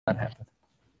not happen.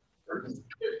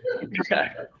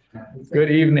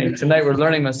 Good evening. Tonight we're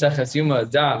learning Maseches Yuma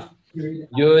Daf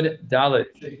Yud Dalet,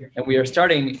 and we are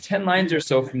starting 10 lines or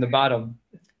so from the bottom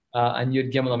on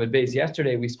Yud Gimel Amud Beis.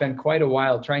 Yesterday we spent quite a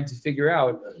while trying to figure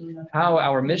out how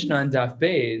our Mishnah on Daf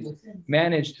Beis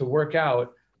managed to work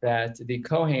out that the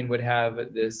Kohen would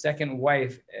have the second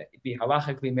wife be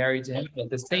halachically married to him, and at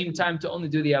the same time to only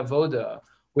do the avoda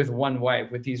with one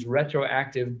wife, with these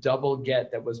retroactive double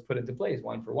get that was put into place,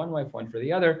 one for one wife, one for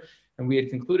the other. And we had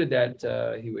concluded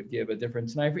that he would give a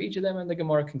different tanai for each of them, and the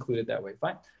Gemara concluded that way.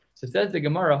 Fine. So says the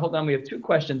Gemara, hold on, we have two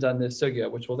questions on this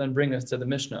sugya, which will then bring us to the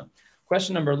Mishnah.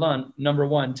 Question number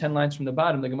one, 10 lines from the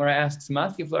bottom, the Gemara asks,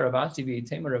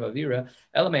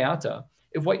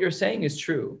 if what you're saying is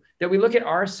true, that we look at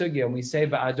our sugya and we say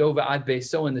ba'ado va'ad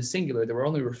beiso in the singular, that we're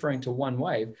only referring to one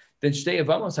wife, then let's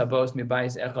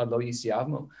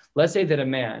say that a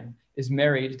man is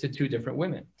married to two different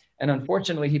women, and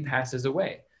unfortunately he passes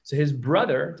away. So his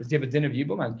brother, does he have a din of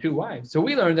yibum on two wives? So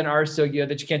we learned in our sugya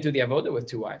that you can't do the avoda with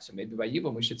two wives. So maybe by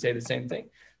yibum we should say the same thing.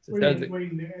 So his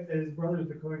brother is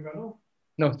the Kohen Gadol?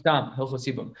 No, stam, hilchos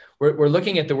yibum. We're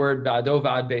looking at the word ba'ado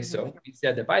va'ad beiso. We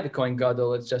said that by the Kohen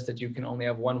Gadol, it's just that you can only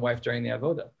have one wife during the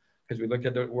avoda, because we looked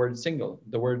at the word single.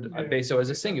 The word beiso is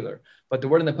a singular, but the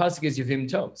word in the pasuk is yivim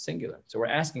tov, singular. So we're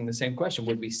asking the same question.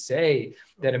 Would we say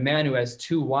that a man who has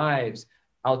two wives,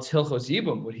 al tilchos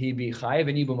yibum, would he be chayiv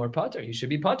in yibum or pater? He should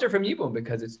be pater from yibum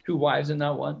because it's two wives and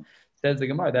not one. Says the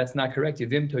Gemara, that's not correct.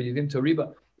 Yivim to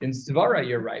riba. In Svara,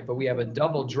 you're right, but we have a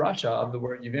double drasha of the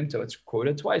word yivimto. It's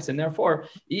quoted twice, and therefore,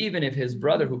 even if his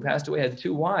brother who passed away had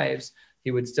two wives, he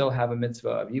would still have a mitzvah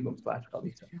of yibum slash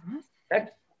chalita.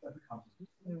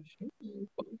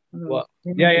 Well,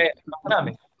 yeah.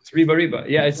 It's riba.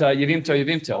 Yeah, it's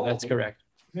yivimto. That's correct.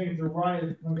 It's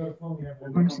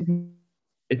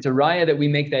a raya that we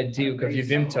make that diuk of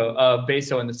yivimto,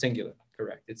 beso in the singular.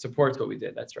 Correct. It supports what we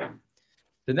did. That's right.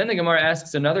 So then the Gemara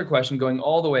asks another question going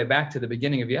all the way back to the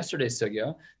beginning of yesterday's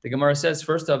sugya. The Gemara says,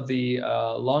 first of the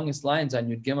longest lines on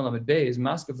Yud Gimel Amud Beis,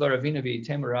 Maskav lo Ravina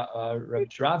v'yitem Rav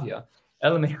Shravya,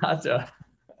 Elamehata.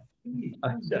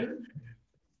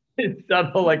 It's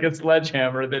subtle like a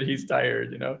sledgehammer that he's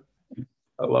tired,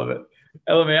 I love it.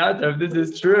 Elamehata, if this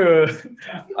is true,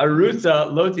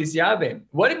 Arusa lotis yabim.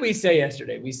 What did we say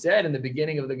yesterday? We said in the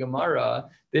beginning of the Gemara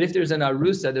that if there's an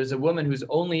Arusa, there's a woman who's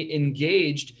only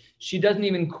engaged, she doesn't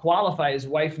even qualify as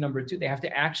wife number two. They have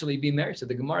to actually be married. So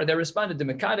the Gemara, they responded to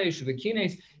Mekadesh,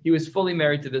 V'kines, he was fully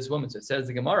married to this woman. So it says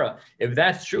the Gemara, if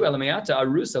that's true, Elameyata,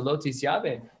 Arusa, Lotis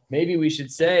Yabim, maybe we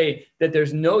should say that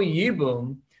there's no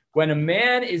Yibum when a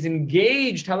man is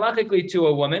engaged halachically to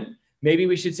a woman. Maybe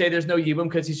we should say there's no Yibum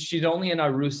because she's only an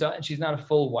Arusa and she's not a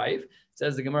full wife.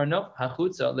 Says the Gemara, no,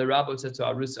 Hachutza, Lerabo says to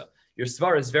Arusa. Your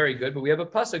svar is very good, but we have a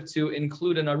pasuk to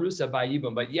include an Arusa by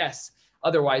Yibum. But yes,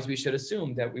 otherwise we should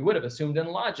assume that we would have assumed in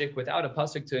logic, without a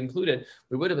pasuk to include it,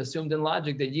 we would have assumed in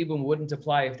logic that Yibum wouldn't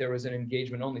apply if there was an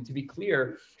engagement only. To be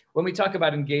clear, when we talk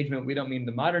about engagement, we don't mean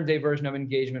the modern day version of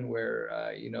engagement where,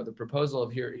 the proposal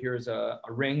of here's a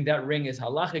ring. That ring is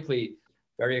halachically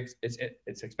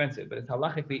it's expensive, but it's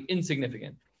halachically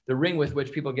insignificant. The ring with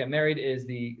which people get married is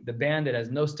the band that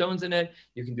has no stones in it.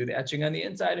 You can do the etching on the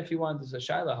inside if you want. There's a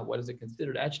shaila, what is it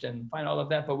considered etched, and find all of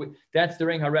that. But that's the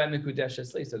ring harat mikudesh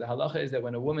esli. So the halacha is that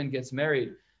when a woman gets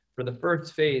married, for the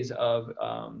first phase of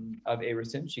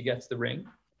erusin, she gets the ring,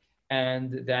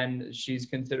 and then she's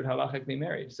considered halachically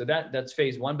married. So that's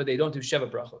phase one, but they don't do sheva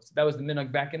brachos. That was the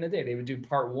minhag back in the day. They would do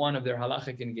part one of their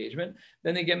halachic engagement,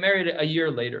 then they get married a year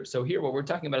later. So here, what we're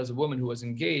talking about is a woman who was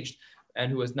engaged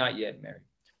and who was not yet married.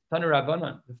 Tanu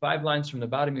Rabbanan, the 5 lines from the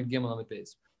bottom of Gimel Amud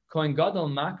Beis. Kohen Gadol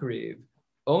makriv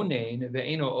onein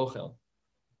ve'eno ochel.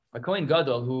 A Kohen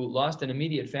Gadol who lost an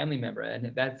immediate family member,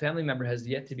 and that family member has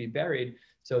yet to be buried.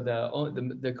 So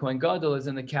the Kohen Gadol is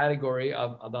in the category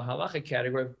of the halacha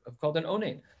category of called an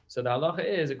onein. So the halacha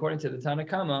is, according to the Tanna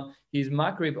Kama, he's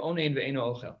makriv onein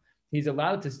ve'eno ochel. He's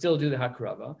allowed to still do the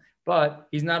hakrava, but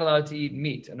he's not allowed to eat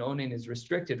meat. An onein is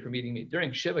restricted from eating meat.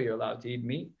 During Shiva, you're allowed to eat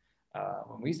meat.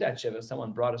 When we sat Shiva,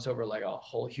 someone brought us over like a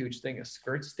whole huge thing of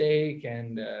skirt steak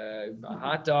and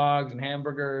hot dogs and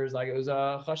hamburgers, like it was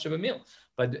a chashuva meal.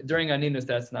 But during Aninus,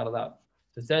 that's not allowed.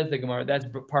 So it says the Gemara, that's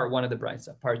part one of the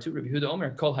Brisa. Part two, Rabbi Yehuda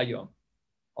Omer, kol hayom.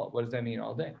 What does that mean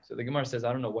all day? So the Gemara says,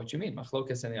 I don't know what you mean.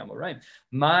 Machlokas and Amoraim.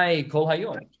 My kol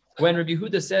hayom. When Rabbi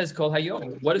Yehuda says kol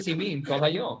hayom, what does he mean, kol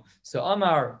hayom? So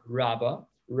Amar Rabba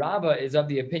is of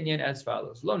the opinion as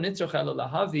follows. Lo nitzroch elo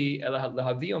lahavi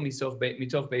lahavio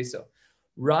mitoch beiso.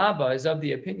 Rabba is of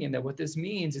the opinion that what this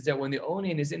means is that when the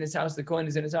onin is in his house, the Kohen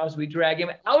is in his house, we drag him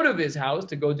out of his house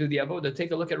to go do the avodah.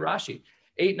 Take a look at Rashi.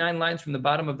 8-9 lines from the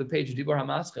bottom of the page. Dibur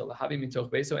hamaschil lahavi mitoch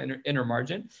beso, inner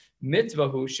margin.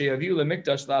 Mitzvahu sheyaviu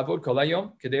lemikdash laavod kol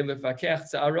hayom kedei lefakech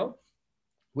tzaro.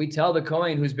 We tell the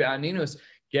Kohen who's be'aninus,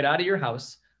 get out of your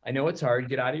house. I know it's hard.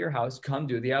 Get out of your house. Come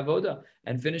do the avoda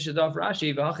and finish it off.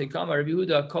 Rashi v'hachi kama Rabbi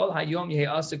Yehuda kol hayom yehi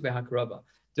asik behakrava.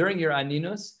 During your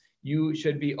aninus, you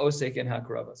should be osek in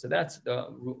hakrava. So that's the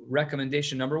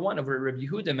recommendation number one of what Rabbi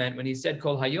Yehuda meant when he said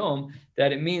kol hayom,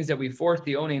 that it means that we force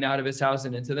the onin out of his house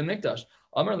and into the mikdash.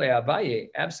 Amar le Abaye,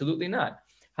 absolutely not.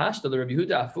 Hashtal Rabbi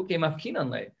Yehuda afuke mafkinan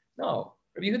le. No,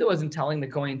 Rabbi Yehuda wasn't telling the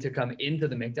Kohen to come into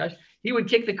the mikdash. He would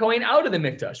kick the Kohen out of the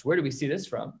mikdash. Where do we see this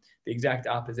from? The exact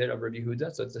opposite of Rabbi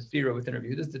Yehuda. So it's a sphere within Rabbi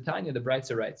Yehuda's Tanya. The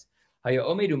Braitza writes,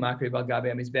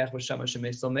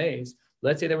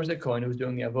 let's say there was a Kohen who was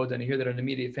doing the avodah, and you hear that an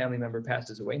immediate family member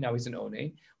passes away. Now he's an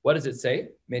Onei. What does it say?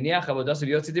 We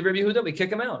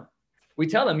kick him out. We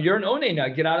tell him, you're an Onei now,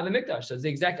 get out of the Mikdash. That's the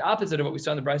exact opposite of what we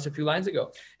saw in the Braisa a few lines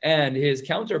ago. And his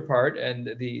counterpart and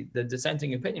the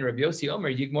dissenting opinion, Rabbi Yossi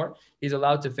Omer Yigmor, he's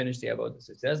allowed to finish the avodah.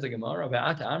 So it says the Gemara,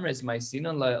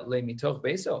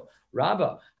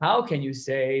 Rabba, how can you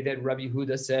say that Rabbi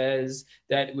Yehuda says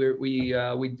that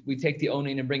we take the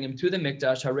Onin and bring him to the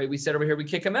Mikdash? Hooray, we said over here we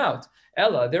kick him out.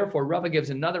 Ella, therefore, Rabba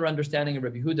gives another understanding of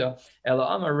Rabbi Yehuda.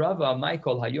 Ella Amar Rabba,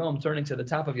 Michael Hayom, turning to the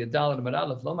top of Yadal and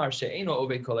Maralef, Lomar She'eno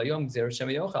Ove Kol Hayom Gzer Shem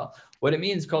Yochal. What it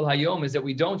means, Kol Hayom, is that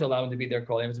we don't allow him to be there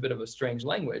Kol Hayom. It's a bit of a strange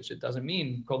language. It doesn't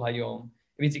mean Kol Hayom.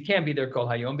 It means he can't be there Kol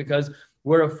Hayom because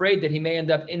we're afraid that he may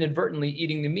end up inadvertently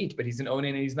eating the meat, but he's an onain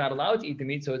and he's not allowed to eat the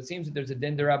meat. So it seems that there's a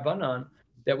din derabanan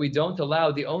that we don't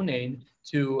allow the onain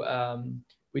to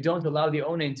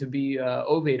be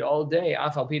oved all day.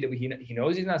 Afal that he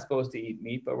knows he's not supposed to eat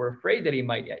meat, but we're afraid that he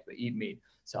might eat meat.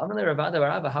 So Amalei Ravada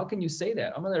Barava, how can you say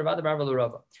that? Amalei Ravada Barava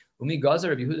L'Rava. Umi Gaza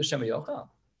Rabbi Yehuda Shema Yochal.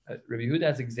 Rabbi Yehuda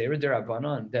has Gzeira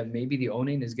derabanan that maybe the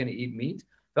onain is going to eat meat.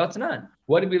 That's not.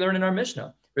 What did we learn in our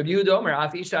Mishnah? Rabbi Yehuda Omer,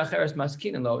 Af Isha Acheres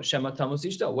Maskinin Lo Shema Tamus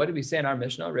Ishto. What did we say in our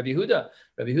Mishnah? Rabbi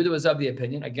Yehuda was of the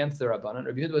opinion, against the Rabbanan,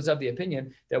 Rabbi Yehuda was of the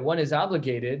opinion that one is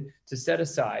obligated to set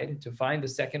aside to find a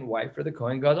second wife for the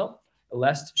Kohen Gadol,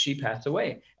 lest she pass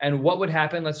away. And what would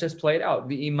happen? Let's just play it out.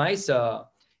 V'imaisa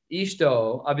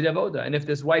Ishto Abid Avoda. And if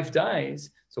this wife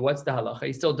dies, so what's the halacha?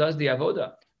 He still does the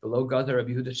avoda. Below Gaza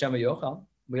Rabbi Yehuda Shema Yochal.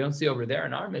 We don't see over there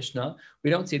in our Mishnah, we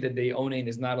don't see that the onain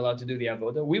is not allowed to do the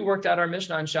avodah. We worked out our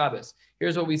Mishnah on Shabbos.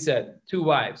 Here's what we said: 2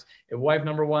 wives. If wife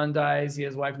number 1 dies, he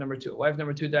has wife number 2. Wife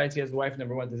number 2 dies, he has wife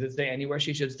number 1. Does it say anywhere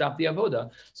she should stop the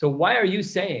avodah? So why are you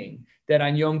saying that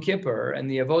on Yom Kippur and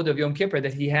the avodah of Yom Kippur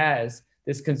that he has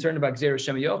this concern about Gzeira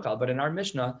Shema Yochal, but in our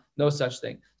Mishnah, no such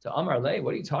thing? So Amar Le,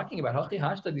 what are you talking about? Hachi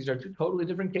Hashta, these are 2 totally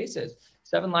different cases.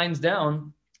 7 lines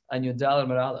down on Yudal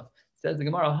and Maralef. Says the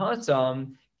Gemara,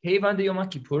 Hatzam. Everyone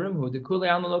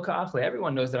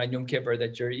knows that on Yom Kippur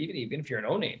that you're even if you're an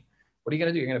onain, what are you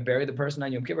going to do? You're going to bury the person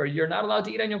on Yom Kippur. You're not allowed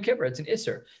to eat on Yom Kippur. It's an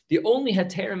isser. The only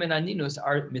heterim and aninus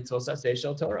are mitzvos aseh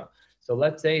shel Torah. So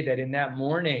let's say that in that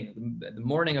morning, the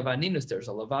morning of aninus, there's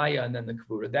a levaya and then the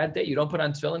kavura. That day you don't put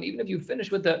on tefillin, even if you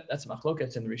finish with that's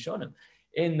machlokas in the Rishonim.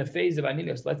 In the phase of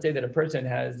aninus, let's say that a person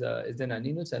is in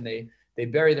aninus and they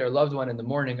bury their loved one in the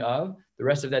morning of, the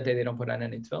rest of that day they don't put on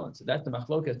any tefillin. So that's the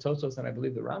machlokas, Tosos, and I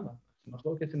believe the Rama. The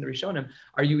machlokas in the Rishonim,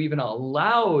 are you even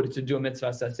allowed to do a mitzvah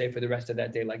saseh for the rest of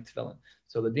that day like tefillin?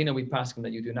 So Ladina, we paskin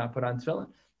that you do not put on tefillin.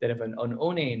 That if an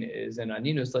onain is an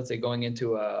aninus, let's say going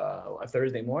into a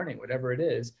Thursday morning, whatever it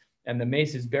is, and the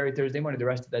mace is buried Thursday morning, the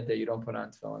rest of that day you don't put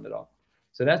on tefillin at all.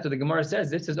 So that's what the Gemara says.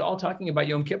 This is all talking about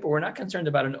Yom Kippur. We're not concerned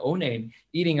about an onain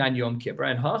eating on Yom Kippur.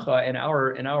 And hacha, in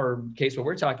our case, what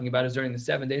we're talking about is during the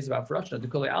 7 days of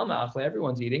Afrashna,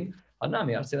 everyone's eating.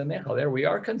 There we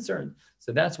are concerned.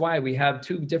 So that's why we have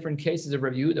 2 different cases of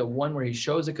Rabbi Yehuda. One where he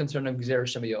shows a concern of Gzeira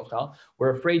Shema Yochal. We're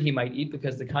afraid he might eat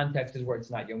because the context is where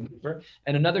it's not Yom Kippur.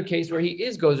 And another case where he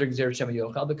is Gozer Gzeira Shema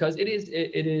Yochal because it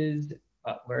is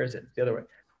where is it? It's the other way.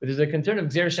 But there's a concern of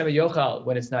Gzeira Shema Yochal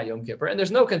when it's not Yom Kippur, and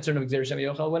there's no concern of Gzeira Shema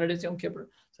Yochal when it is Yom Kippur.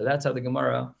 So that's how the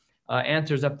Gemara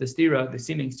answers up the stira, the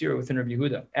seeming stira within Rabbi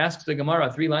Yehuda. Asks the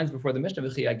Gemara 3 lines before the Mishnah,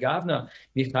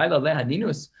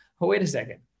 oh, wait a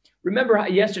second. Remember how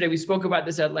yesterday we spoke about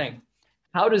this at length.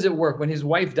 How does it work? When his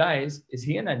wife dies, is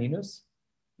he an aninus?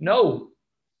 No.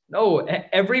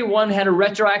 Everyone had a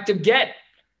retroactive get.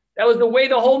 That was the way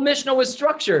the whole Mishnah was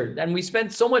structured. And we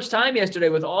spent so much time yesterday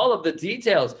with all of the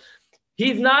details.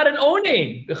 He's not an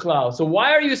onain, bichlal. So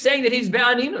why are you saying that he's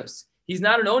be'aninus? He's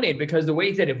not an onain because the way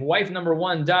he said, if wife number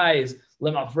 1 dies,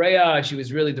 lemafreya, she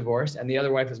was really divorced, and the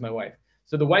other wife is my wife.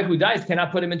 So the wife who dies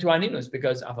cannot put him into aninus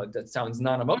because that sounds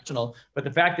non-emotional. But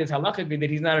the fact is halachically that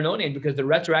he's not an onain because the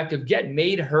retroactive get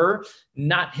made her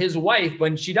not his wife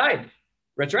when she died.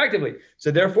 retroactively. So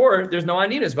therefore, there's no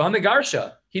aninus. V'hamigarsha,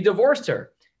 he divorced her.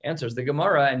 Answers the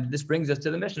Gemara, and this brings us to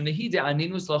the Mishnah.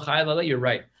 You're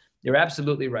right. You're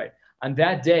absolutely right. On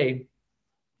that day,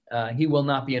 he will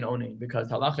not be an onin because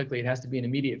halachically it has to be an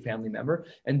immediate family member,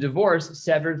 and divorce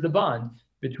severs the bond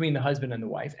between the husband and the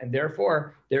wife, and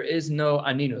therefore there is no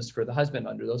aninus for the husband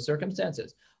under those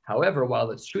circumstances. However,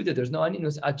 while it's true that there's no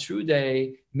aninus,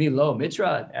 atrude milo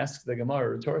mitra, asks the Gemara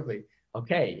rhetorically.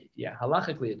 Okay, yeah,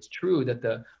 halachically it's true that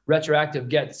the retroactive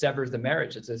get severs the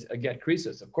marriage. It's a get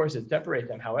krisus. Of course, it separates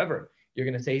them. However, you're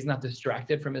going to say he's not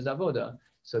distracted from his avoda.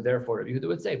 So therefore, Yehuda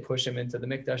would say, push him into the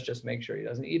mikdash, just make sure he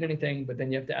doesn't eat anything. But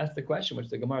then you have to ask the question, which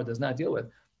the Gemara does not deal with.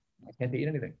 Why can't they eat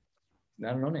anything?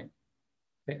 Not an onin.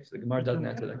 Okay, so the Gemara doesn't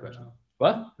answer that question.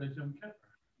 What?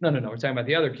 No. We're talking about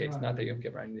the other case, not the Yom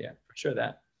Kippur. Yeah, for sure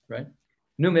that, right?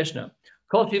 New Mishnah.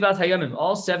 Kol Shivat Hayamim,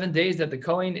 all 7 days that the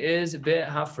Kohen is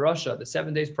behafrosha, the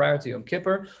 7 days prior to Yom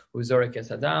Kippur, uzorek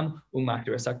es adam,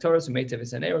 umakir es aktoros, umeitev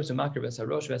es haneros, umakir es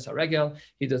harosh ves haregel.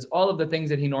 He does all of the things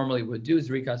that he normally would do,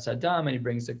 zrikas adam, and he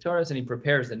brings aktoros, and he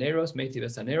prepares the neros, meitev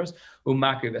es haneros,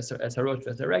 umakir es harosh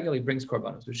ves haregel. He brings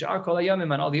korbanos. V'shar kol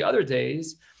hayamim, on all the other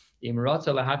days, he can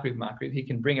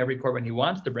bring every korban he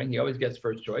wants to bring. He always gets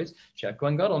first choice. He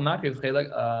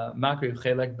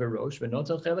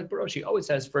always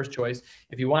has first choice.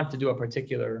 If he wants to do a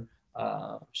particular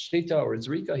shlita or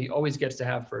zrika, he always gets to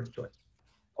have first choice.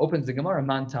 Opens the Gemara,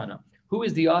 Mantana. Who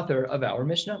is the author of our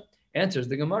Mishnah? Answers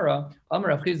the Gemara, Amar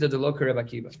Rav Chizda de lo Rav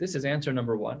Akiva. This is answer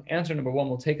number one. Answer number one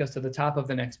will take us to the top of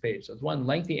the next page. So it's one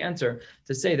lengthy answer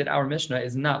to say that our Mishnah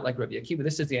is not like Rabbi Akiva.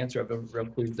 This is the answer of Rav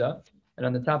Chizda. And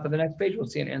on the top of the next page, we'll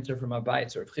see an answer from Abai.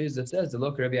 So Rav Chizda says, the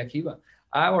lo Rabbi Akiva.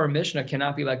 Our Mishnah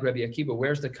cannot be like Rabbi Akiva.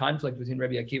 Where's the conflict between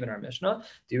Rabbi Akiva and our Mishnah?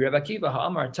 The Rabbi Akiva,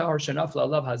 ha'amar tahor shenafla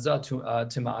alav hazah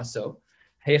tima'aso,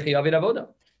 heichi avid avoda.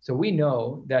 So we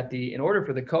know that in order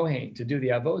for the Kohen to do the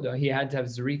avoda, he had to have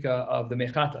zrika of the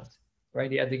mechatas,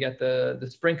 right? He had to get the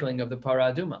sprinkling of the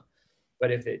para aduma.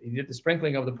 But if he did the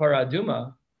sprinkling of the para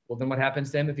aduma, well, then what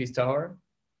happens to him if he's tahor?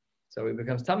 So he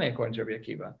becomes tamei according to Rabbi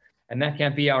Akiva. And that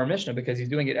can't be our Mishnah because he's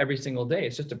doing it every single day.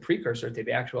 It's just a precursor to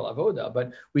the actual avoda,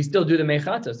 but we still do the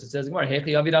mechatas. It says,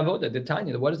 Hechi avid avoda, the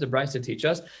Tanya. What does the Brisa teach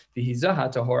us? Vihizaha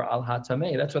tahor al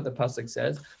hatamei. That's what the pasuk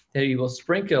says. That he will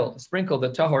sprinkle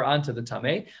the tahor onto the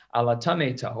tamei, ala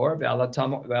tamei tahor, ve'ala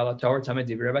tahor tamei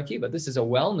divrei Rabbi Akiva. This is a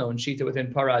well-known shita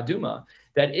within Para Aduma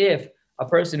that if a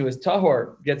person who is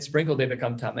tahor gets sprinkled, they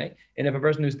become tamei, and if a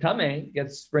person who's tamei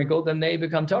gets sprinkled, then they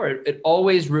become tahor. It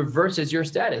always reverses your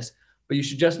status. But you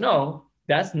should just know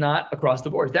that's not across the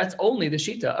board. That's only the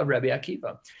shita of Rabbi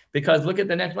Akiva. Because look at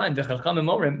the next line.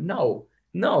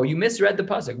 No, you misread the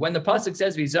pasuk. When the pasuk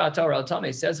says "V'zah Torah al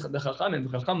Tamei," says the Chachamim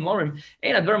morim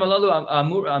ein advarim alalu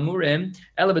amurim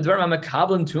ela b'dvarim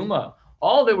hamekablim tuma.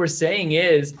 All that we're saying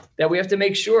is that we have to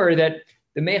make sure that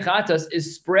the mechatas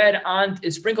is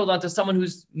sprinkled onto someone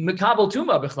who's mekabel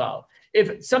tuma b'chlal.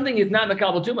 If something is not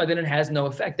mekabel tuma, then it has no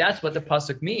effect. That's what the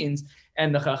pasuk means.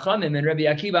 And the Chachamim and Rabbi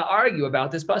Akiva argue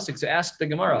about this pasuk. So ask the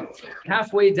Gemara.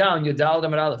 Halfway down, Yudal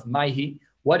Damar Aleph, Maihi.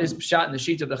 What is pshat in the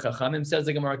sheet of the Chachamim? Says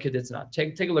the Gemara Keditzna.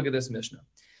 Take a look at this Mishnah.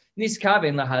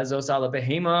 Niskaven lahazos ala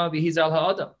behema v'hizal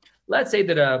ha'adam. Let's say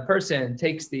that a person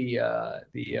takes the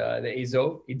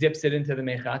ezov, he dips it into the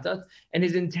mechatas, and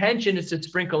his intention is to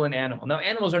sprinkle an animal. Now,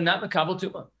 animals are not makabel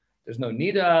tuma. There's no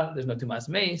nida, there's no tumas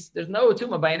mace, there's no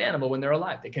tuma by an animal when they're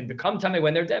alive. They can become tamei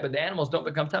when they're dead, but the animals don't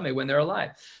become tamei when they're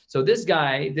alive. So this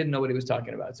guy didn't know what he was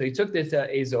talking about. So he took this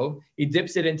ezov, he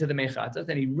dips it into the mechatas,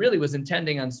 and he really was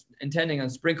intending on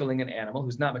sprinkling an animal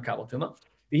who's not makabel tuma.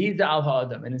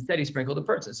 And instead he sprinkled a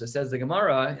person. So it says the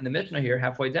Gemara in the Mishnah here,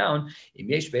 halfway down,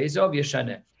 even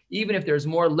if there's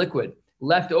more liquid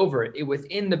left over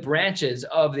within the branches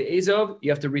of the Ezov,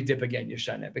 you have to redip again,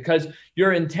 Yeshana, because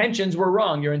your intentions were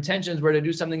wrong. Your intentions were to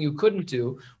do something you couldn't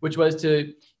do, which was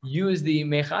to use the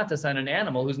mechatas on an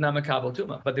animal who's not makabel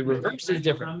tuma. But the reverse is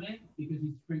different. Because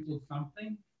he sprinkled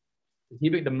something. The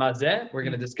mazeh, we're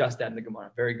going to discuss that in the Gemara.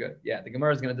 Very good. Yeah, the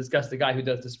Gemara is going to discuss the guy who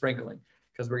does the sprinkling,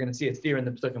 because we're going to see it here in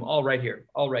the Psukim, all right here,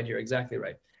 exactly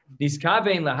right.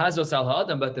 Niskavein lahazos al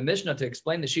ha'adam, but the Mishnah, to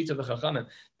explain the sheets of the Chachamim,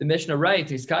 the Mishnah writes,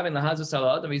 Niskavein lahazos al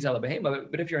ha'adam v'izal behema.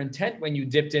 But if your intent when you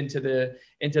dipped into the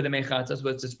mechatas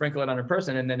was to sprinkle it on a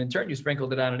person, and then in turn you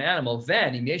sprinkled it on an animal,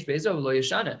 then if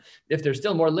there's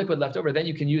still more liquid left over, then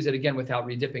you can use it again without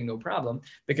redipping, no problem,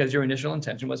 because your initial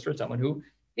intention was for someone who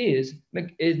is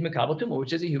mekabel tuma,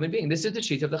 which is a human being. This is the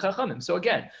sheet of the Chachamim. So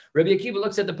again, Rabbi Akiva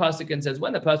looks at the pasuk and says,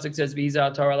 when the pasuk says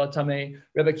v'izah Torah la tamei,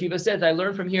 Rabbi Akiva says, I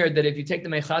learned from here that if you take the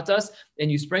mechatas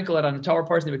and you sprinkle it on a Torah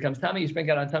person, it becomes tamei. You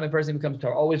sprinkle it on a tamei person, it becomes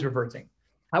Torah. Always reverting.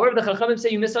 However, the Chachamim say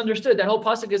you misunderstood. That whole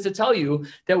pasuk is to tell you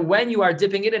that when you are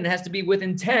dipping it in, it has to be with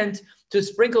intent to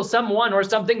sprinkle someone or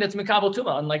something that's Mikabel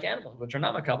Tuma, unlike animals, which are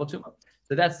not Mikabel Tuma.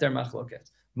 So that's their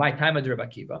machloket. My time of Rabbi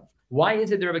Akiva. Why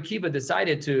is it that Rabbi Akiva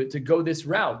decided to go this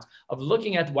route of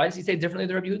looking at, why does he say differently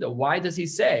than Rabbi Yehuda? Why does he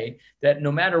say that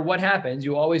no matter what happens,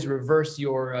 you always reverse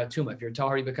your Tuma? If you're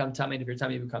Tahor, you become Tamei. If you're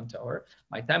Tamei, you become Tahor.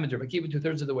 My time of Rabbi Akiva,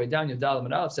 2/3 of the way down, Yudal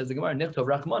Aleph, says the Gemara, Nichtov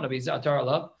Rachman, Abizah Tar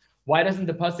Alav. Why doesn't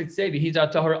the pasuk say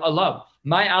V'hizah tahor alav?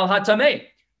 My al hatamei.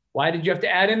 Why did you have to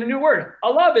add in a new word?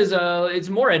 Alav it's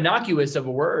more innocuous of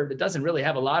a word. It doesn't really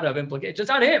have a lot of implications.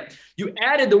 It's on him. You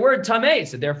added the word tamei,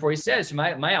 so therefore he says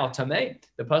my al tamei.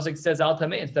 The pasuk says al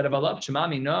tamei instead of alav. Shema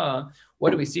mina. What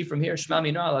do we see from here? Shema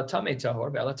mina ala tamei tahor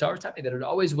ve'ala tahor tamei. That it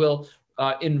always will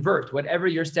invert whatever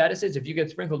your status is. If you get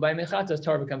sprinkled by mechatas,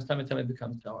 tahor becomes tamei, tamei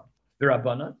becomes tahor. The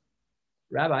Rabbanan.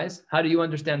 Rabbis, how do you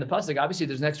understand the pasuk? Obviously,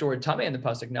 there's an extra word tamei in the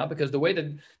pasuk now, because the way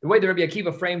the Rabbi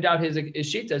Akiva framed out his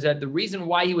shita is that the reason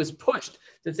why he was pushed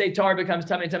to say tar becomes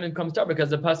tamei, tamei becomes tar, because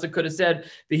the pasuk could have said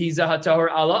v'hizah tahor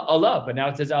Allah, but now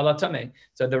it says Allah tamei.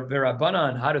 So the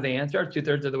Rabbanan, how do they answer?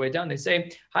 2/3 of the way down, they say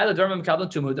hayla dharma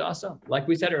mekabel tumu da'asa. Like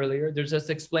we said earlier, they're just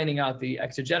explaining out the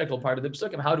exegetical part of the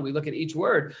psukim. How do we look at each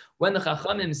word? When the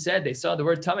Chachamim said they saw the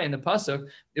word tamei in the pasuk,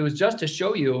 it was just to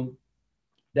show you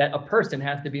that a person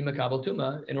has to be Makabel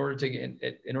Tuma in order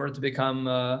to become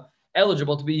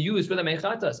eligible to be used for the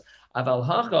Mechatas. Aval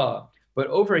Hacha, but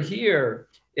over here,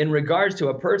 in regards to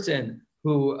a person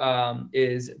who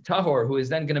is Tahor, who is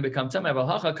then going to become Tamei, Aval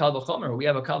Hacha Kal V'chomer, we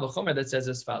have a Kal V'chomer that says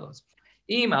as follows.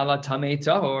 Im ala Tamei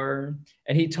Tahor,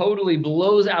 and he totally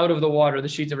blows out of the water the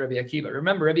sheets of Rabbi Akiva.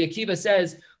 Remember, Rabbi Akiva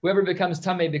says, whoever becomes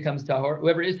Tamei becomes Tahor,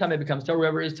 whoever is Tamei becomes Tahor,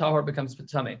 whoever is Tahor becomes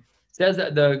Tamei. Says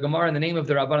that the Gemara in the name of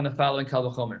the Rabban in the following Kal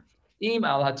V'chomer. Im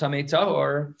al hatamei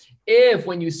tahor, if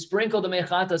when you sprinkle the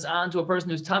mechatas onto a person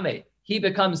who's tamei, he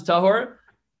becomes tahor,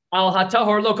 al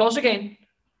hatahor lo kol shekain.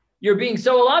 You're being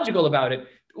so illogical about it.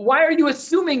 Why are you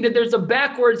assuming that there's a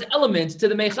backwards element to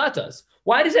the mechatas?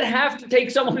 Why does it have to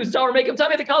take someone who's tahor make him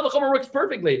tamei? The Kal V'chomer works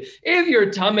perfectly. If you're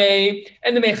tamei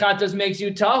and the mechatas makes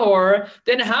you tahor,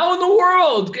 then how in the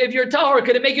world, if you're tahor,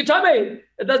 could it make you tamei?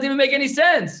 It doesn't even make any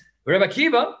sense. Rabbi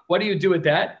Akiva, what do you do with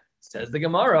that? Says the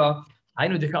Gemara, what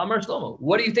do you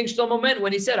think Shlomo meant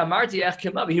when he said, I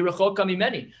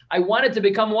wanted to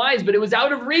become wise, but it was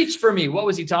out of reach for me. What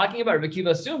was he talking about? Rabbi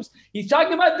Akiva assumes he's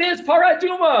talking about this,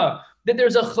 paraduma, that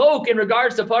there's a chok in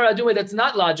regards to paraduma that's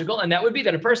not logical, and that would be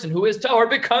that a person who is tahor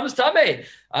becomes tamei.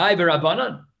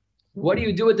 What do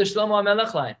you do with the Shlomo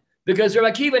HaMelech line? Because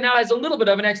Rabbi Akiva now has a little bit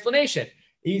of an explanation.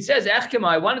 He says,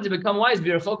 I wanted to become wise.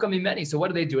 So what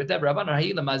do they do with that?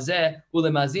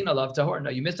 No,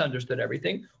 you misunderstood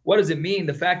everything. What does it mean?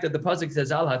 The fact that the pasuk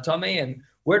says al hatamei, and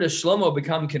where does Shlomo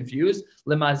become confused?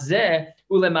 Because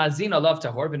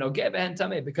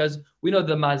we know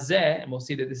the mazeh, and we'll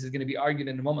see that this is going to be argued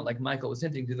in a moment, like Michael was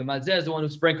hinting to. The mazeh is the one who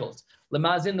sprinkles.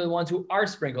 Lemazin, the ones who are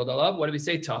sprinkled. What do we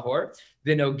say? Tahor.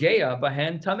 V'nogea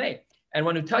bahen tamei. And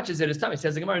one who touches it is tamei.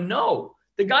 Says the Gemara, no.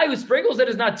 The guy who sprinkles it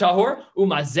is not tahor.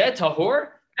 Umazeh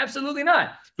tahor? Absolutely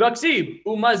not. Vaksiv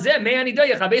umazeh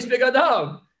me'anidayach habes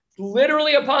begadav.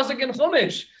 Literally a pasuk in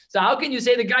Chumash. So how can you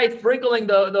say the guy sprinkling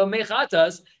the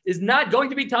mechatas is not going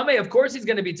to be tamei? Of course he's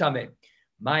going to be tamei.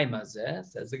 My mazeh,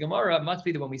 says the Gemara, it must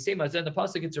be that when we say mazeh in the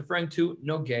pasuk, it's referring to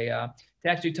nogeya, to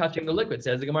actually touching the liquid.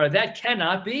 Says the Gemara, that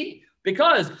cannot be,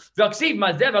 because vaksiv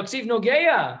mazeh, vaksiv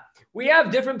nogeya. We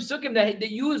have different psukim that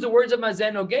use the words of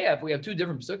mazeh nogeya. If we have two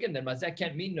different psukim, then mazeh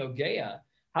can't mean nogeya.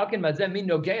 How can mazeh mean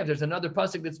nogeya if there's another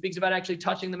pasuk that speaks about actually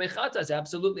touching the mechatas?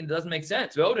 Absolutely, it doesn't make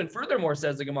sense. And furthermore,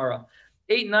 says the Gemara,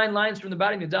 8-9 lines from the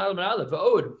bottom, Yudal and Aleph,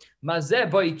 mazeh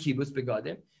boi kibus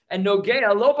begadim, and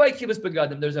nogeya lo boi kibus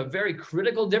begadim. There's a very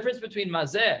critical difference between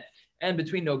mazeh and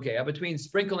between nogeya, between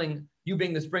sprinkling, you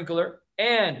being the sprinkler,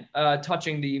 and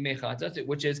touching the mechatas,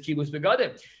 which is kibus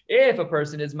begadim. If a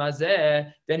person is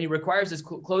mazeh, then he requires his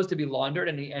clothes to be laundered,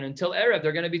 and until erev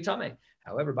they're going to be tamei.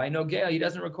 However, by nogeya he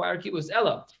doesn't require kibus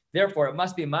ella. Therefore, it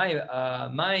must be my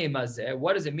mazeh.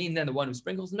 What does it mean then? The one who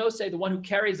sprinkles? No, say the one who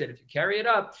carries it. If you carry it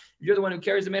up, if you're the one who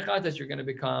carries the mechatas, you're going to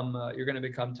become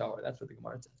tahor. That's what the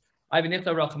Gemara says.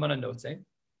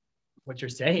 What you're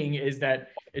saying is that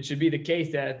it should be the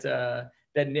case that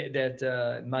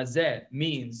mazeh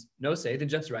means no say, then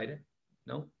just write it.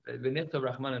 No,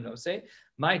 no say.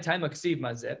 My time aksiv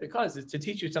mazeh, because it's to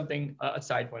teach you something, a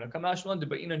side point.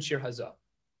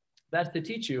 That's to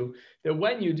teach you that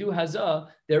when you do hazah,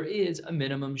 there is a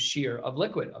minimum shear of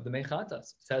liquid of the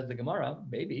mechatas. Says the Gemara,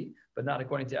 maybe, but not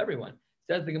according to everyone.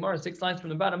 Says the Gemara, 6 lines from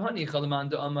the bottom, Hani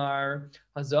chalaman amar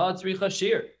hazah tzricha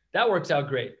shear. That works out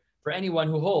great. for anyone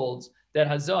who holds that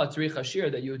hazah tzrich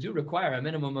hashir, that you do require a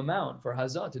minimum amount for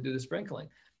hazah to do the sprinkling.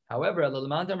 However,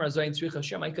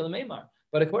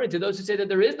 but according to those who say that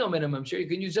there is no minimum shir, you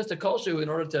can use just a kol shu in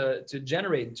order to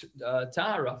generate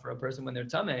tahara for a person when they're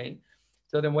tamei.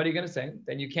 So then what are you going to say?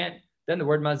 Then you can't. Then the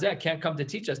word mazeh can't come to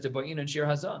teach us to bo'in and shir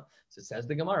hazah. So it says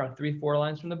the Gemara, 3-4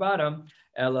 lines from the bottom.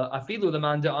 Afilu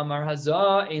lemanda amar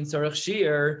hazah ein tzarich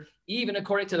shir. Even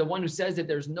according to the one who says that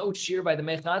there's no shir by the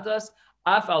mechatas,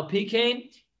 af al pikein.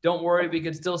 Don't worry, we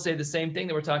could still say the same thing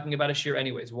that we're talking about a shir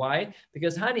anyways. Why?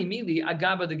 Because hani mili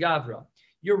agaba de gavra.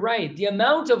 You're right. The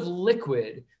amount of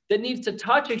liquid that needs to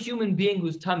touch a human being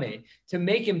who's tameh to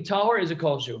make him tahor is a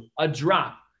kol shu, a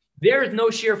drop. There is no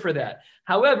shir for that.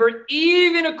 However,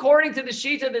 even according to the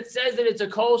shita that says that it's a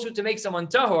kol shu to make someone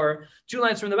tahor, 2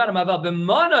 lines from the bottom, aval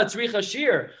b'mana tzricha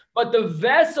shir. But the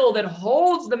vessel that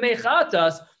holds the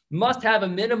mechatas must have a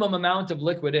minimum amount of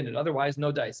liquid in it. Otherwise,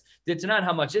 no dice. Ditnan,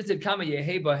 how much is it? Kama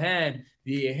yehe bahen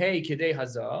v'yehe kidei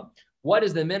hazah. What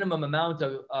is the minimum amount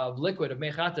of liquid of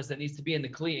mechatas that needs to be in the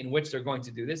kli in which they're going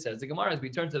to do this? Says the Gemara, as we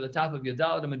turn to the top of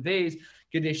Yadaladam and Beis,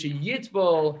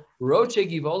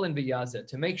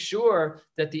 to make sure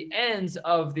that the ends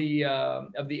of the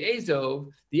azov,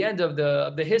 the end of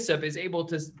the hyssop, is able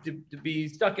to be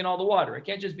stuck in all the water. It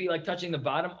can't just be like touching the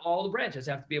bottom. All the branches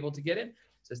have to be able to get in.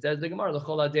 So says the Gemara,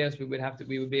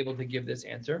 we would be able to give this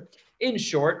answer. In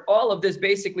short, all of this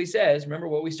basically says, remember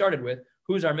what we started with.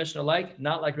 Who's our Mishnah like?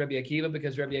 Not like Rabbi Akiva,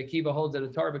 because Rabbi Akiva holds that a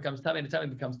Torah becomes tamei, and the tamei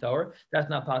becomes Torah. That's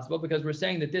not possible, because we're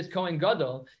saying that this Kohen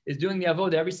Gadol is doing the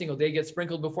avodah every single day, gets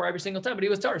sprinkled before every single time, but he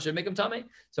was Torah, should make him tamei.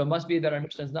 So it must be that our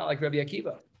Mishnah is not like Rabbi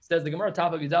Akiva. Says the Gemara,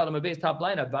 top of Yudal Amabez, top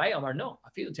line, Abai Amar, no, I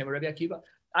feel the same Rabbi Akiva.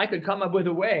 I could come up with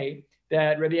a way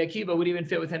that Rabbi Akiva would even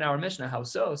fit within our Mishnah. How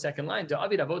so? Second line, to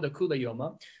Avid Avodah Kula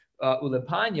Yoma,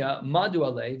 Ulepanya, Madu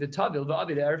Ale, the Tavil, the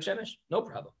Avid Erev Shemesh. No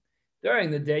problem.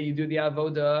 During the day, you do the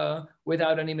avoda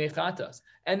without any mechatas,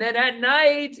 and then at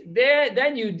night,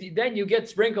 then you get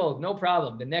sprinkled. No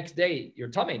problem. The next day, you're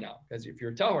tamei now, because if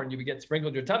you're tahor and you get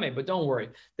sprinkled, you're tamei. But don't worry.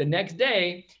 The next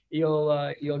day,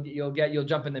 you'll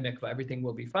jump in the mikvah. Everything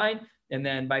will be fine. And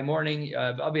then by morning,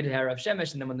 abid harav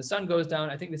shemesh, and then when the sun goes down,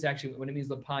 I think this actually, when it means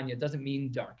lapanya, it doesn't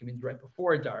mean dark. It means right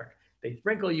before dark. They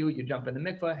sprinkle you, you jump in the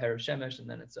mikvah, harav shemesh, and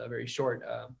then it's a very short.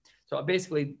 So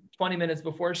basically, 20 minutes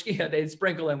before Shkia, they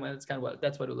sprinkle him when it's kind of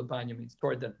that's what ulapanya means,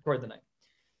 toward the night.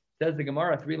 Says the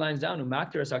Gemara, 3 lines down,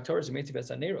 umakteres aktoros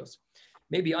umetzives aneros.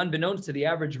 Maybe unbeknownst to the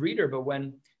average reader, but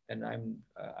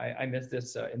I missed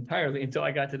this entirely until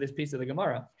I got to this piece of the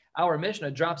Gemara. Our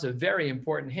Mishnah drops a very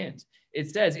important hint. It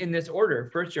says in this order,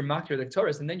 first you're makter the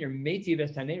Torah, and then you're metiv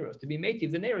haneros. To be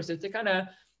metiv the neros is to kind of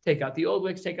take out the old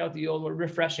wicks, take out the old,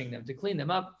 refreshing them, to clean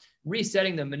them up,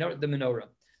 resetting the menorah.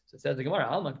 So it says the Gemara,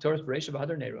 Al Maktoras Bereisha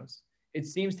B'Hadar Neiros. It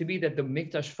seems to be that the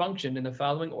Mikdash functioned in the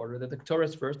following order: that the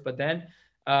Torahs first, but then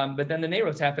the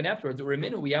Neiros happen afterwards.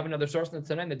 We have another source in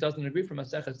the Tanakh that doesn't agree from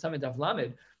Masechet Samid Daf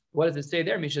Lamed. What does it say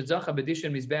there? Mishazacha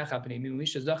b'dishin mizbeach hapnei,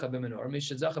 mishazacha b'menorah,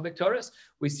 mishazacha b'Torahs.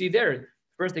 We see there.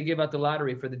 First, they give out the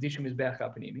lottery for the dishim mizbeach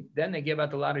hapnei. Then they give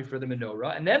out the lottery for the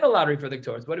menorah, and then the lottery for the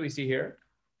Torahs. What do we see here?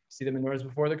 We see the menorahs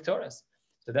before the Torahs.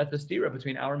 So that's the stira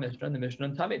between our Mishnah and the Mishnah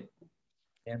and Tamid.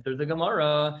 Answers the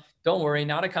Gemara. Don't worry,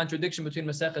 not a contradiction between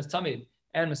Maseches Tamid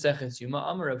and Maseches Yuma.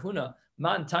 Amar Rav Huna,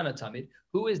 Man Tana Tamid.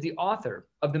 Who is the author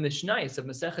of the Mishnayos of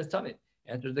Maseches Tamid?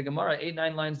 Answers the Gemara,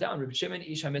 8-9 lines down. Rav Shimon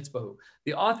Ish HaMitzpahu.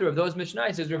 The author of those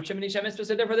Mishnayos is Rav Shimon Ish HaMitzpah.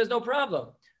 So therefore, there's no problem.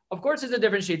 Of course, it's a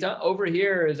different shita. Over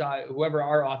here is whoever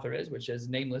our author is, which is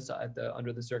nameless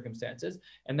under the circumstances,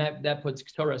 and that puts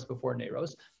Torahs before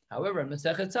Neiros. However, in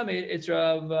Masechet Tamid, it's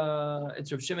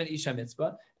Rav Shimon Ish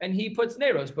HaMitzpah, and he puts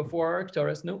Neiros before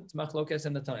Torahs. No, it's Machlokes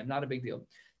in the time, not a big deal.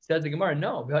 Says the Gemara,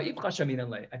 no. I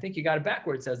think you got it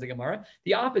backwards, says the Gemara.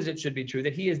 The opposite should be true,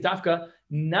 that he is Dafka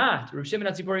not. Rav Shimon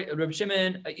Ish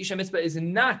HaMitzpah is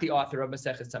not the author of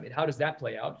Masechet Tamid. How does that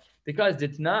play out? Because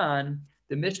Ditnan,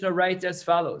 the Mishnah writes as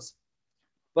follows.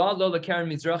 When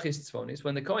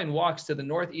the Kohen walks to the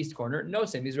northeast corner, no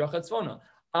say Mizrach Tzvona.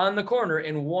 On the corner,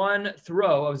 in one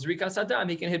throw of Zrikas Adam,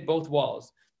 he can hit both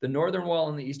walls, the northern wall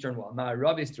and the eastern wall.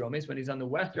 Ma'aravis Dromis, when he's on the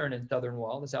western and southern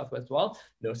wall, the southwest wall,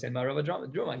 no say Ma'arava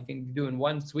Droma. He can do in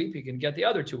one sweep, he can get the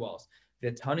other two walls.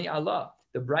 V'tani Allah.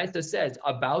 The Brisa says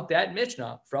about that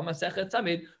Mishnah from Masechet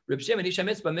Tamid, Reb Shimon Ish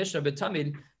HaMitzpah Mishnah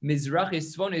b'Tamid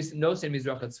Mizrachis Tzvonis no say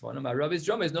Mizrach Tzvona. Ma'aravis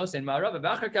Dromis no say Ma'arava.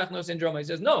 V'achar kach no say Droma. He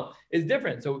says no, it's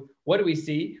different. So what do we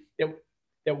see?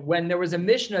 That when there was a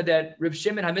Mishnah that Reb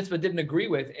Shimon HaMitzpah didn't agree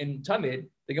with in Tamid,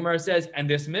 the Gemara says, and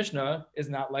this Mishnah is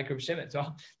not like Reb Shimon. So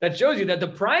that shows you that the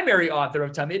primary author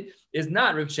of Tamid is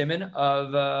not Reb Shimon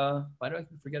of, why do I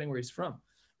keep forgetting where he's from?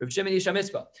 Rav Shimon Ish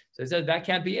HaMitzvah. So it says that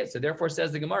can't be it. So therefore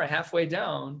says the Gemara halfway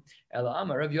down, Ela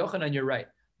Amar, Rav Yochanan, you're right.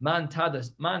 Man Tana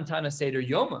Seder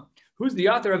Yoma. Who's the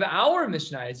author of our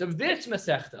Mishnayos, of this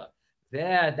Masechta?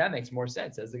 That makes more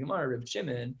sense. Says the Gemara, Rav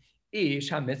Shimon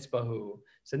Ish HaMitzvahu.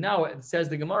 So now it says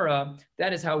the Gemara,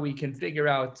 that is how we can figure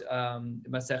out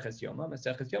Maseches Yoma.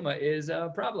 Maseches Yoma is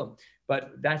a problem.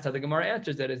 But that's how the Gemara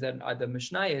answers that, is that the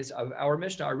Mishnayos of our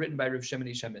Mishnah are written by Rav Shimon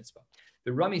Ish HaMitzvah.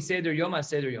 The Rami Seder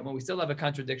Yoma, we still have a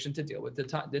contradiction to deal with.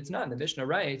 It's not. The Mishnah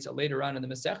writes later on in the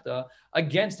Masechta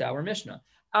against our Mishnah.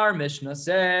 Our Mishnah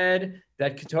said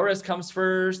that Ketoras comes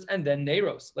first and then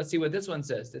Neiros. Let's see what this one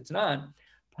says. It's not.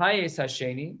 Payes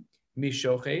Hasheni,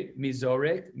 Mishochet,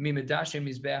 Mizorek, Mimedashe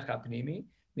Mizbeach Apnimi,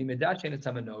 Mimedashe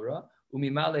Netamenora,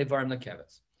 Umimale Varm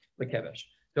Lekevesh.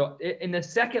 So in the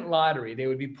second lottery, they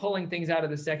would be pulling things out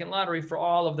of the second lottery for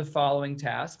all of the following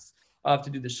tasks. To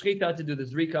do the shchita, to do the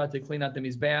zrika, to clean out the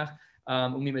mizbeach,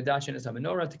 umimedashen es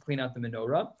menorah, to clean out the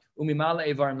menorah, umimala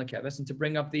evarim lekeves, and to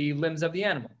bring up the limbs of the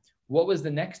animal. What was the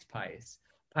next payis?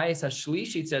 Payis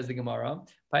hashlishi, says the Gemara.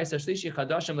 Payis hashlishi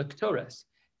chadashim lektores.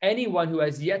 Anyone who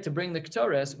has yet to bring the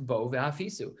ktores, bo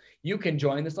vehafisu. You can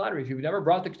join this lottery. If you've never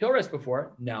brought the ktores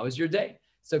before, now is your day.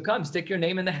 So come, stick your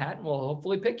name in the hat, and we'll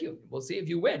hopefully pick you. We'll see if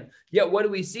you win. Yet, what do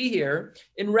we see here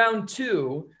in round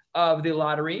 2 of the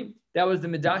lottery? That was the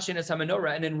Midashin as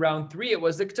HaMenorah, and in round 3 it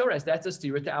was the Ketores. That's a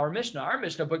stira to our Mishnah. Our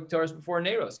Mishnah put Ketores before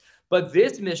Neiros, but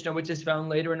this Mishnah, which is found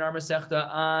later in our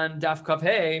Masechta on Daf Kav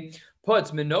Hey,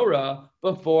 puts Menorah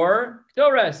before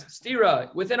Ketores.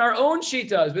 Stira within our own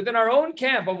shitas, within our own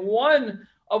camp of one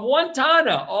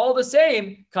Tana, all the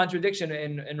same contradiction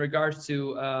in regards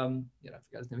to I forgot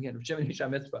his name again. Shimon Ish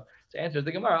HaMitzvah. To answer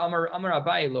the Gemara, Amar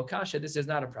Abaye Lo Kasha. This is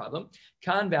not a problem.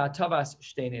 Kan ve'atavas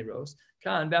shtei neiros.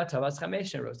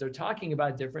 They're talking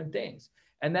about different things.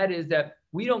 And that is that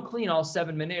we don't clean all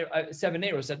seven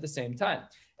neiros at the same time.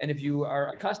 And if you are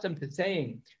accustomed to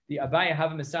saying the Abaya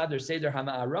Hava Mesader Seder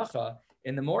Hama'aracha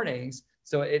in the mornings,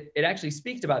 so it actually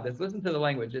speaks about this. Listen to the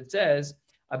language. It says,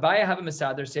 Abaya Hava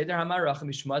Mesader Seder Hama'aracha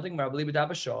Mishmadik Marabli B'd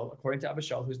Abashal, according to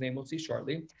Abashal, whose name we'll see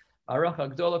shortly.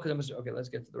 Okay, let's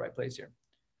get to the right place here.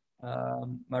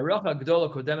 Ma'aracha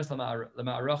Gdola Kodemes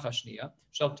Lama'aracha Shniya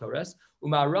Shel Torres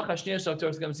Uma'aracha Shniya Shel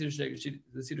Torres Gam Sidur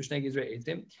Shnei Gizrei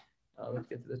Eitim. Let's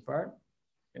get to this part.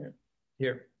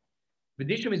 Here.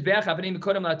 V'dishu Mizbeach Avanim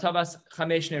Kodem LaTavas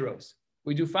Chamesh Neiros.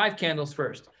 We do 5 candles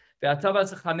first.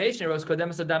 Ve'aTavas Chamesh Neiros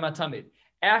Kodemes Adam Tamid.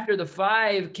 After the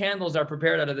 5 candles are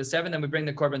prepared out of the 7, then we bring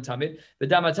the Korban Tamid. The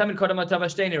Dam Tamid Kodem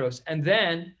LaTavas Shtei Neiros, and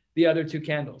then the other 2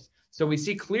 candles. So we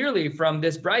see clearly from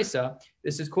this brisa,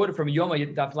 this is quoted from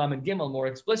Yoma Daf Lamed Gimel more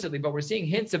explicitly, but we're seeing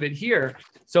hints of it here.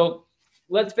 So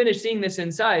let's finish seeing this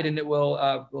inside, and it will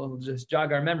we'll just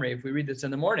jog our memory if we read this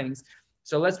in the mornings.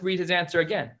 So let's read his answer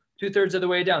again. 2/3 of the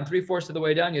way down, 3/4 of the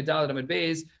way down, Yadalat Amid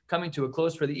Beis, coming to a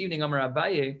close for the evening. Amar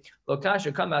Abaye,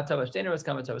 Lokasha, Kama Tavash Teneros,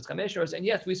 Kama Tavash Chamesheros, and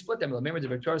yes, we split them. Remember the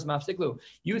Victorious Mafsiklu.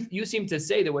 You seem to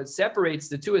say that what separates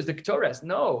the two is the Ketores.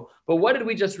 No, but what did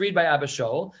we just read by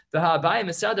Abashol? The Ha'abaye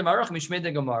Mesadim Arach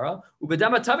Mishmed Gemara,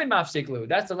 Ubedama Tamid Mafsiklu.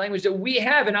 That's the language that we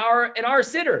have in our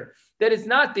siddur. That it's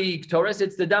not the Ketores,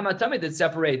 it's the Dama Tamid that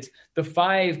separates the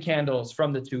 5 candles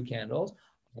from the 2 candles.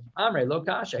 Amre lo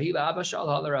kasha hila abashal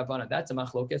hala Ravana. That's a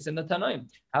machlokes in the Tanaim.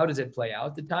 How does it play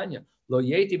out? The Tanya lo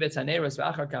yeti betaneros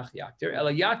v'achar kach yaktir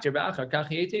ela yaktir v'achar kach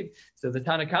yeti. So the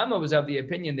Tanakama was of the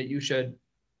opinion that you should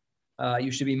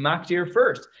be maktir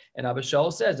first, and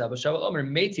Abashal says Abashal Omer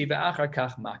meti v'achar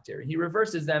kach maktir. He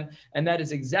reverses them, and that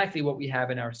is exactly what we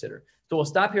have in our siddur. So we'll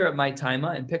stop here at my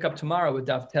taima and pick up tomorrow with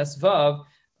Daf Tesvav.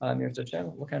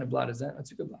 What kind of blot is that?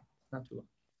 That's a good blot. Not too long.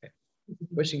 Okay.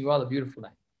 Wishing you all a beautiful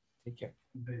night. Take care.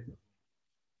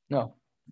 No.